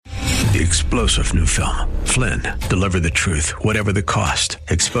The explosive new film, Flynn, deliver the truth, whatever the cost,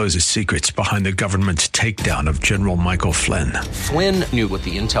 exposes secrets behind the government's takedown of General Michael Flynn. Flynn knew what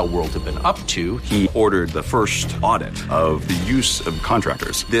the intel world had been up to. He ordered the first audit of the use of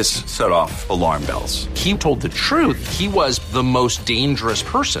contractors. This set off alarm bells. He told the truth. He was the most dangerous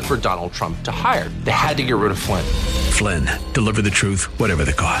person for Donald Trump to hire. They had to get rid of Flynn. Flynn, deliver the truth, whatever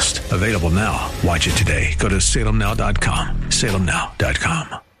the cost. Available now. Watch it today. Go to salemnow.com.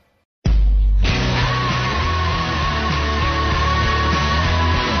 salemnow.com.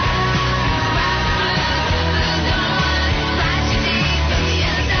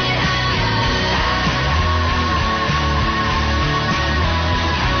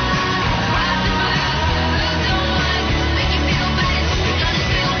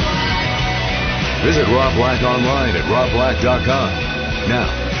 Visit Rob Black online at robblack.com. Now,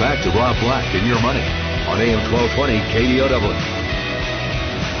 back to Rob Black and Your Money on AM 1220 KDOW.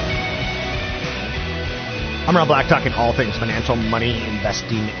 I'm Rob Black, talking all things financial, money,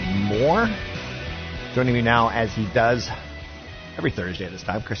 investing, and more. Joining me now, as he does every Thursday at this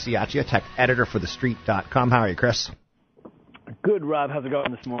time, Chris Ciaccia, tech editor for TheStreet.com. How are you, Chris? Good, Rob. How's it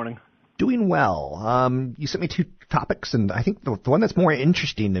going this morning? Doing well. You sent me two topics, and I think the one that's more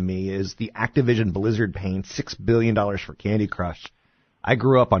interesting to me is the Activision Blizzard paying $6 billion for Candy Crush. I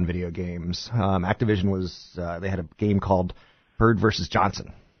grew up on video games. Activision they had a game called Bird versus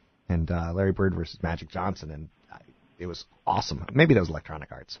Johnson, and Larry Bird versus Magic Johnson, and it was awesome. Maybe that was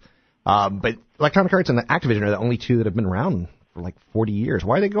Electronic Arts. But Electronic Arts and Activision are the only two that have been around for like 40 years.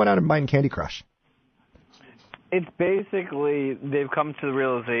 Why are they going out and buying Candy Crush? It's basically they've come to the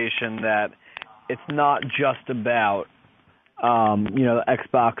realization that it's not just about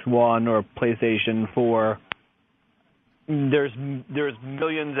Xbox One or PlayStation 4. There's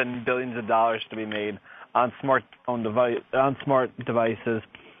millions and billions of dollars to be made on smart devices,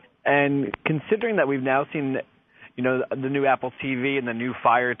 and considering that we've now seen the new Apple TV and the new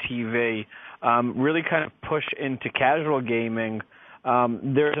Fire TV really kind of push into casual gaming.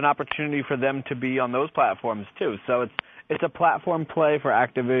 There's an opportunity for them to be on those platforms too. So it's a platform play for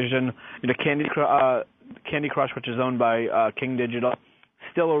Activision. Candy Crush, which is owned by King Digital,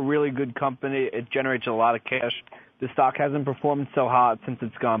 still a really good company. It generates a lot of cash. The stock hasn't performed so hot since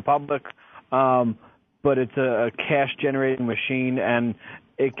it's gone public, but it's a cash-generating machine, and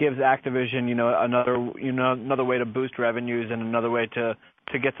it gives Activision, another way to boost revenues and another way to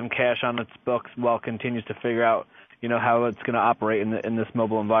get some cash on its books while it continues to figure out how it's going to operate in this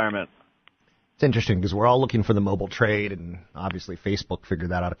mobile environment. It's interesting because we're all looking for the mobile trade, and obviously Facebook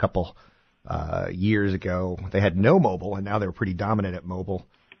figured that out a couple years ago. They had no mobile, and now they're pretty dominant at mobile.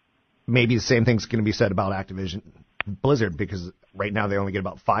 Maybe the same thing's going to be said about Activision Blizzard, because right now they only get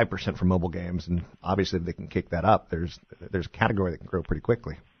about 5% from mobile games, and obviously if they can kick that up, there's a category that can grow pretty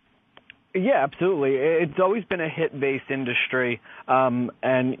quickly. Yeah, absolutely. It's always been a hit-based industry,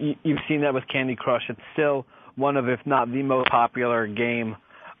 and you've seen that with Candy Crush. It's still one of, if not the most popular game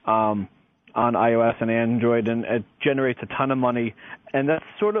on iOS and Android, and it generates a ton of money. And that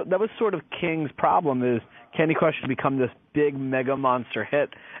was sort of King's problem, is Candy Crush has become this big mega monster hit,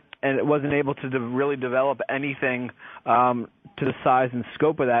 and it wasn't able to really develop anything to the size and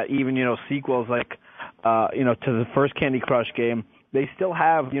scope of that. Even sequels like to the first Candy Crush game, they still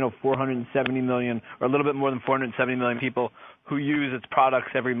have 470 million, or a little bit more than 470 million people who use its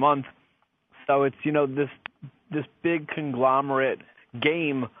products every month. So it's this big conglomerate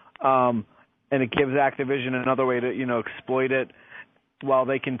game, and it gives Activision another way to exploit it while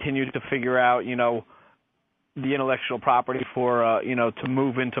they continue to figure out the intellectual property for to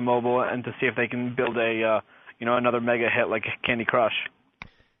move into mobile and to see if they can build a another mega hit like Candy Crush.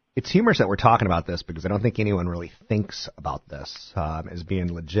 It's humorous that we're talking about this because I don't think anyone really thinks about this as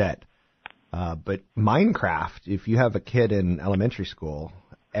being legit. But Minecraft, if you have a kid in elementary school,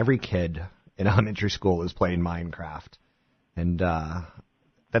 every kid in elementary school is playing Minecraft. And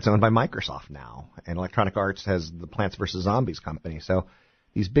that's owned by Microsoft now. And Electronic Arts has the Plants vs. Zombies company. So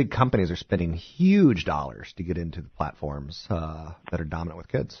these big companies are spending huge dollars to get into the platforms that are dominant with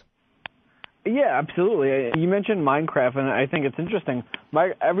kids. Yeah, absolutely. You mentioned Minecraft, and I think it's interesting.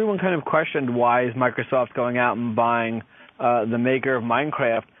 Everyone kind of questioned why is Microsoft going out and buying the maker of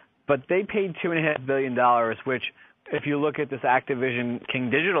Minecraft, but they paid $2.5 billion, which, if you look at this Activision King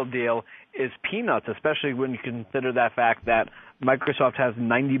Digital deal, is peanuts, especially when you consider that fact that Microsoft has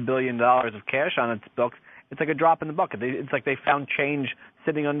 $90 billion of cash on its books. It's like a drop in the bucket. It's like they found change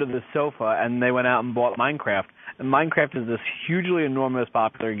sitting under the sofa, and they went out and bought Minecraft. And Minecraft is this hugely enormous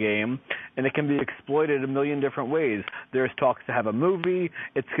popular game, and it can be exploited a million different ways. There's talks to have a movie.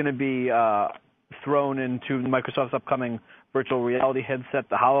 It's going to be thrown into Microsoft's upcoming virtual reality headset,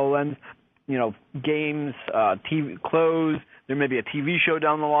 the HoloLens, games, TV, clothes. There may be a TV show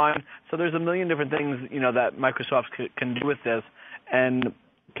down the line. So there's a million different things, that Microsoft can do with this. And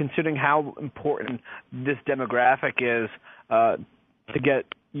considering how important this demographic is to get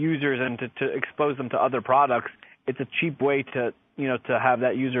users and to expose them to other products, it's a cheap way to have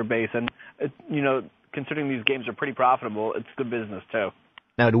that user base. And, considering these games are pretty profitable, it's good business too.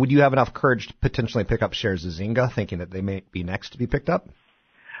 Now, would you have enough courage to potentially pick up shares of Zynga, thinking that they may be next to be picked up?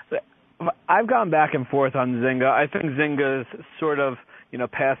 I've gone back and forth on Zynga. I think Zynga is sort of,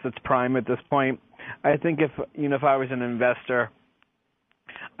 past its prime at this point. I think if I was an investor,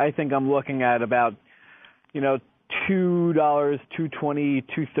 I think I'm looking at about, $2, $2.20,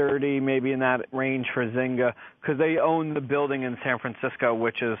 $2.30, maybe in that range for Zynga, because they own the building in San Francisco,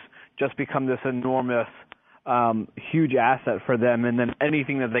 which has just become this enormous, huge asset for them. And then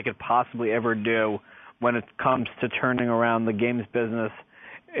anything that they could possibly ever do when it comes to turning around the games business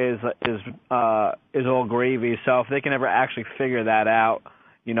is all gravy. So if they can ever actually figure that out,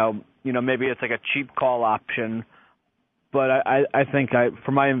 maybe it's like a cheap call option. But I think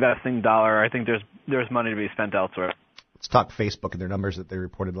for my investing dollar, I think there's money to be spent elsewhere. Let's talk Facebook and their numbers that they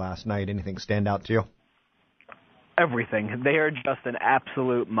reported last night. Anything stand out to you? Everything. They are just an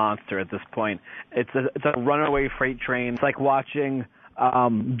absolute monster at this point. It's a runaway freight train. It's like watching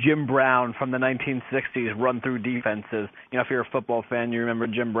Jim Brown from the 1960s run through defenses. If you're a football fan, you remember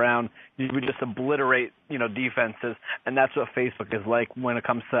Jim Brown. You would just obliterate, defenses, and that's what Facebook is like when it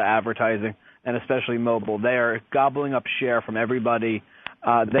comes to advertising, and especially mobile. They are gobbling up share from everybody.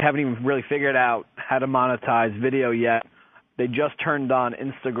 They haven't even really figured out how to monetize video yet. They just turned on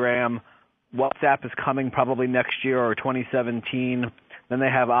Instagram. WhatsApp is coming probably next year or 2017. Then they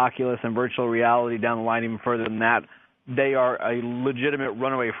have Oculus and virtual reality down the line even further than that. They are a legitimate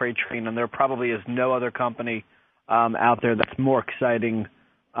runaway freight train, and there probably is no other company out there that's more exciting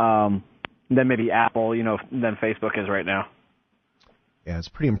than maybe Apple, than Facebook is right now. Yeah, it's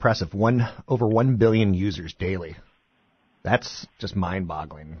pretty impressive. Over 1 billion users daily. That's just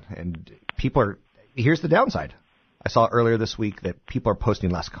mind-boggling. And here's the downside. I saw earlier this week that people are posting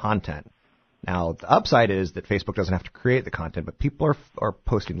less content. Now, the upside is that Facebook doesn't have to create the content, but people are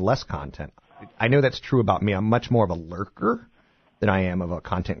posting less content. I know that's true about me. I'm much more of a lurker than I am of a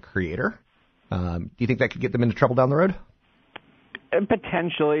content creator. Do you think that could get them into trouble down the road?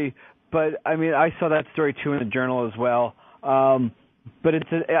 Potentially, but I saw that story too in the Journal as well. But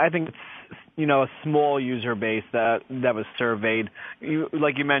I think it's a small user base that was surveyed.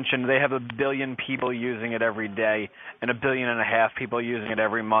 Like you mentioned, they have 1 billion people using it every day and 1.5 billion people using it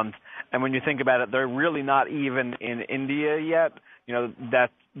every month. And when you think about it, they're really not even in India yet.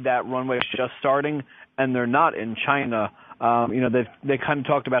 That runway is just starting, and they're not in China. They kind of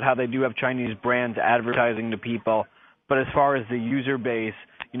talked about how they do have Chinese brands advertising to people, but as far as the user base,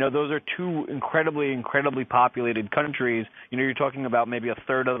 those are two incredibly populated countries. You're talking about maybe a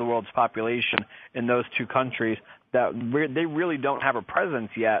third of the world's population in those two countries that they really don't have a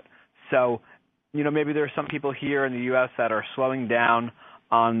presence yet. So, maybe there are some people here in the U.S. that are slowing down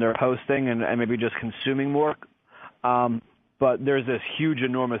on their posting and maybe just consuming more. But there's this huge,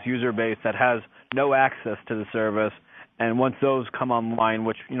 enormous user base that has no access to the service. And once those come online,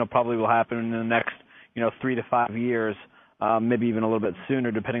 which, probably will happen in the next, 3 to 5 years, maybe even a little bit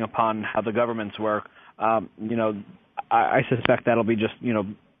sooner, depending upon how the governments work, I suspect that'll be just,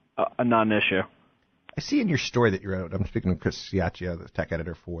 a non-issue. I see in your story that you wrote, I'm speaking to Chris Ciaccia, the tech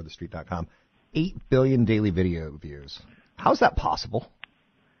editor for TheStreet.com, 8 billion daily video views. How's that possible?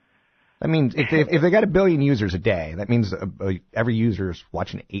 That means if they got 1 billion users a day, that means every user is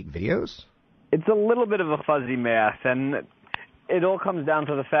watching 8 videos? It's a little bit of a fuzzy math, and it all comes down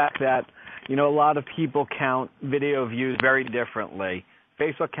to the fact that, a lot of people count video views very differently.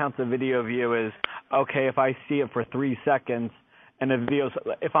 Facebook counts a video view as, okay, if I see it for 3 seconds, and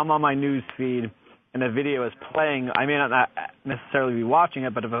if I'm on my news feed and a video is playing, I may not necessarily be watching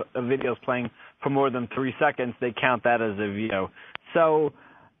it, but if a video is playing for more than 3 seconds, they count that as a view. So,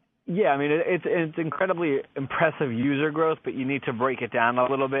 yeah, it's incredibly impressive user growth, but you need to break it down a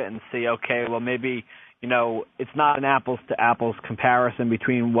little bit and see, okay, well, maybe, it's not an apples-to-apples comparison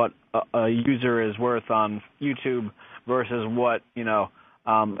between what a user is worth on YouTube versus what,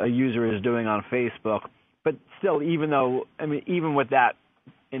 a user is doing on Facebook. But still, even with that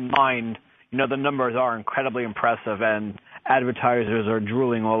in mind, the numbers are incredibly impressive, and advertisers are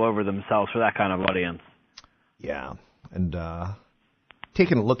drooling all over themselves for that kind of audience. Yeah, and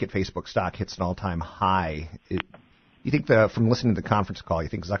taking a look at Facebook stock hits an all-time high. You think from listening to the conference call, you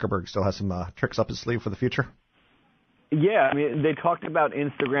think Zuckerberg still has some tricks up his sleeve for the future? Yeah, they talked about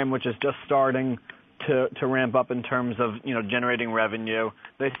Instagram, which is just starting to ramp up in terms of, generating revenue.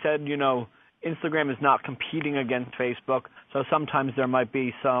 They said, Instagram is not competing against Facebook, so sometimes there might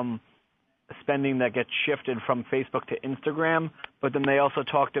be some spending that gets shifted from Facebook to Instagram. But then they also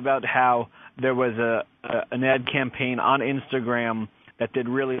talked about how there was an ad campaign on Instagram that did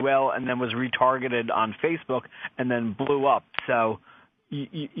really well and then was retargeted on Facebook and then blew up. So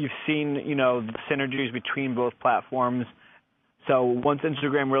you've seen, the synergies between both platforms. So once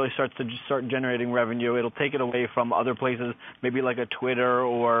Instagram really starts generating revenue, it'll take it away from other places, maybe like a Twitter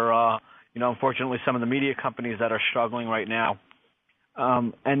or, unfortunately some of the media companies that are struggling right now.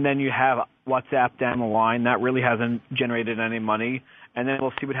 And then you have WhatsApp down the line. That really hasn't generated any money. And then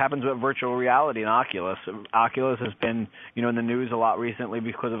we'll see what happens with virtual reality and Oculus. Oculus has been, in the news a lot recently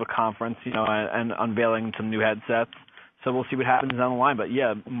because of a conference, and unveiling some new headsets. So we'll see what happens down the line. But,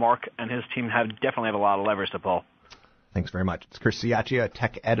 yeah, Mark and his team definitely have a lot of levers to pull. Thanks very much. It's Chris Ciaccia,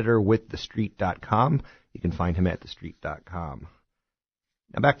 tech editor with TheStreet.com. You can find him at TheStreet.com.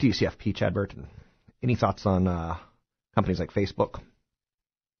 Now back to UCFP, Chad Burton. Any thoughts on companies like Facebook?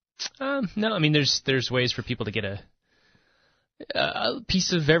 No, I mean, there's ways for people to get a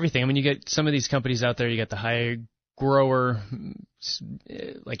piece of everything. I mean, you get some of these companies out there, you got the high grower,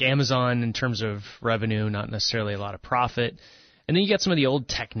 like Amazon in terms of revenue, not necessarily a lot of profit. And then you got some of the old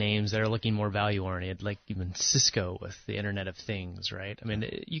tech names that are looking more value-oriented, like even Cisco with the Internet of Things, right? I mean,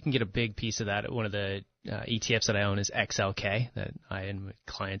 you can get a big piece of that. One of the ETFs that I own is XLK, that I and my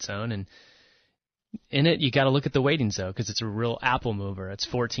clients own. And in it, you got to look at the weightings, though, because it's a real Apple mover. It's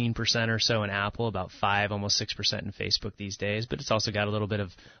 14% or so in Apple, about 5, almost 6% in Facebook these days. But it's also got a little bit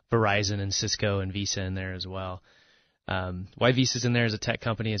of Verizon and Cisco and Visa in there as well. Why Visa's in there as a tech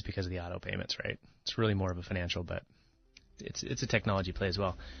company is because of the auto payments, right? It's really more of a financial bet. It's a technology play as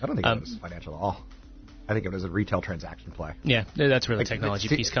well. I don't think it was financial at all. I think it was a retail transaction play. Yeah, that's where the technology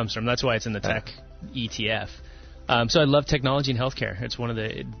piece comes from. That's why it's in the tech ETF. So I love technology and healthcare. It's one of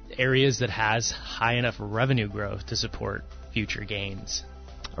the areas that has high enough revenue growth to support future gains.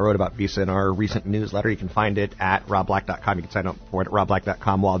 I wrote about Visa in our recent newsletter. You can find it at robblack.com. You can sign up for it at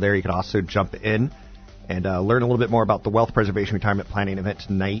robblack.com. While there, you can also jump in and learn a little bit more about the Wealth Preservation Retirement Planning event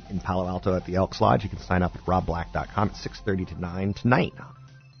tonight in Palo Alto at the Elks Lodge. You can sign up at robblack.com at 6:30 to 9 tonight.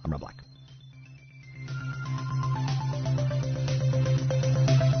 I'm Rob Black.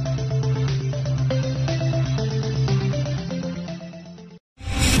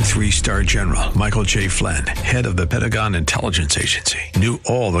 Three-star General Michael J. Flynn, head of the Pentagon Intelligence Agency, knew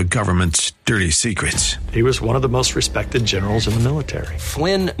all the government's dirty secrets. He was one of the most respected generals in the military.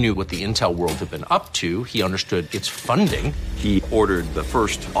 Flynn knew what the intel world had been up to. He understood its funding. He ordered the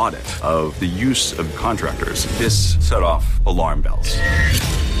first audit of the use of contractors. This set off alarm bells.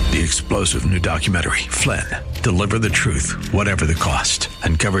 The explosive new documentary, Flynn, Deliver the Truth, Whatever the Cost,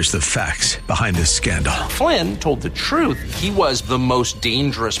 uncovers the facts behind this scandal. Flynn told the truth. He was the most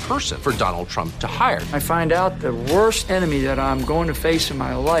dangerous person for Donald Trump to hire. I find out the worst enemy that I'm going to face in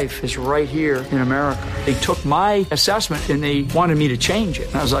my life is right here in America. They took my assessment and they wanted me to change it.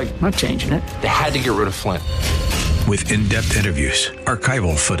 And I was like, I'm not changing it. They had to get rid of Flynn. With in-depth interviews,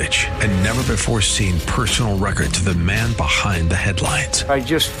 archival footage, and never-before-seen personal records of the man behind the headlines. I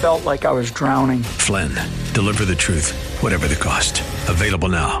just felt like I was drowning. Flynn, Deliver the Truth, Whatever the Cost. Available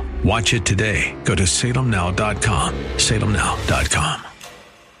now. Watch it today. Go to salemnow.com. salemnow.com.